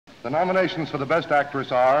The nominations for the Best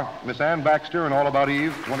Actress are Miss Ann Baxter in All About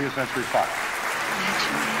Eve, 20th Century Fox.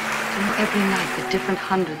 Imagine, you know, every night the different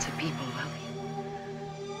hundreds of people love you.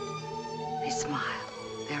 They smile,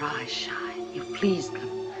 their eyes shine, you please them.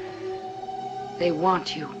 They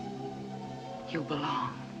want you. You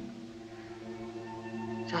belong.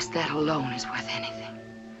 Just that alone is worth anything.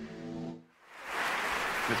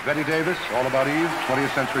 Miss Betty Davis, All About Eve,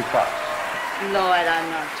 20th Century Fox. Lloyd,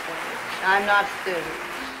 I'm not 20. I'm not 30.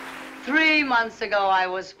 3 months ago, I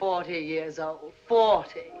was 40 years old.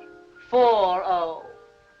 40. 4-0.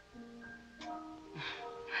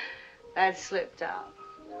 That slipped out.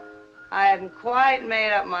 I hadn't quite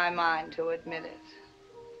made up my mind to admit it.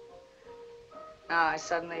 Now I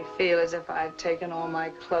suddenly feel as if I'd taken all my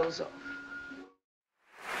clothes off.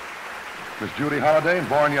 Miss Judy Holliday,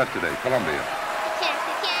 Born Yesterday, Columbia.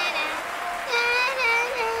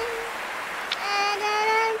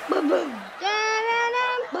 Ba-boom.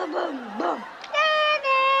 Ba-boom, boom.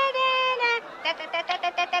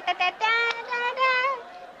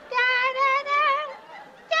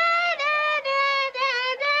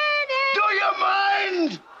 Do you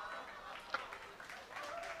mind?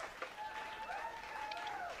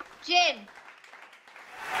 Gin.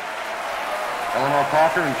 Eleanor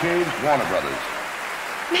Parker and Cage, Warner Brothers.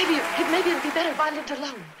 Maybe it'd be better if I lived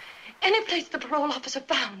alone. Any place the parole officer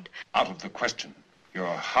found. Out of the question. You're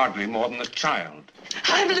hardly more than a child.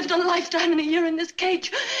 I've lived a lifetime and a year in this cage.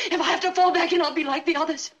 If I have to fall back in, I'll be like the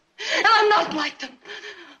others. And I'm not like them.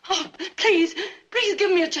 Oh, please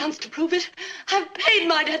give me a chance to prove it. I've paid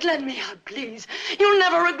my debt. Let me out, please. You'll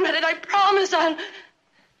never regret it. I promise I'll...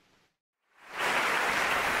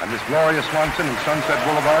 And Miss Gloria Swanson in Sunset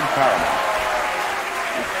Boulevard, Paramount.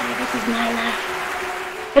 You see, this is my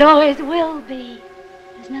life. It always will be.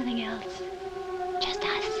 There's nothing else. Just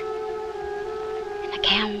us. And the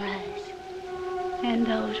cameras. And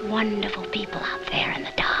those wonderful people out there in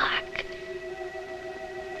the dark.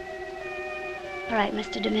 All right,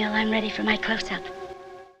 Mr. DeMille, I'm ready for my close-up.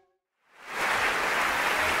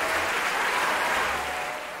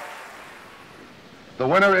 The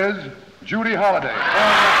winner is Judy Holliday.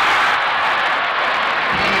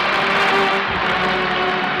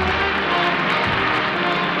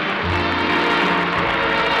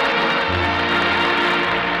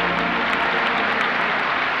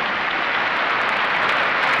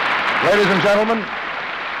 Ladies and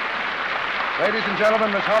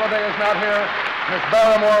gentlemen, Miss Holliday is not here. Miss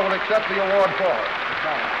Barrymore will accept the award for her.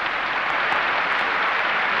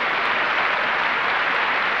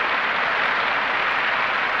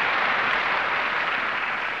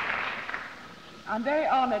 I'm very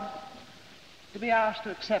honored to be asked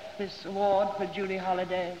to accept this award for Judy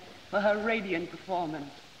Holliday for her radiant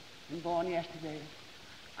performance in Born Yesterday.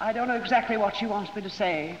 I don't know exactly what she wants me to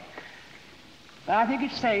say, but I think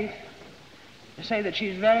it's safe to say that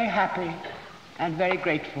she's very happy and very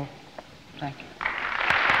grateful. Thank you.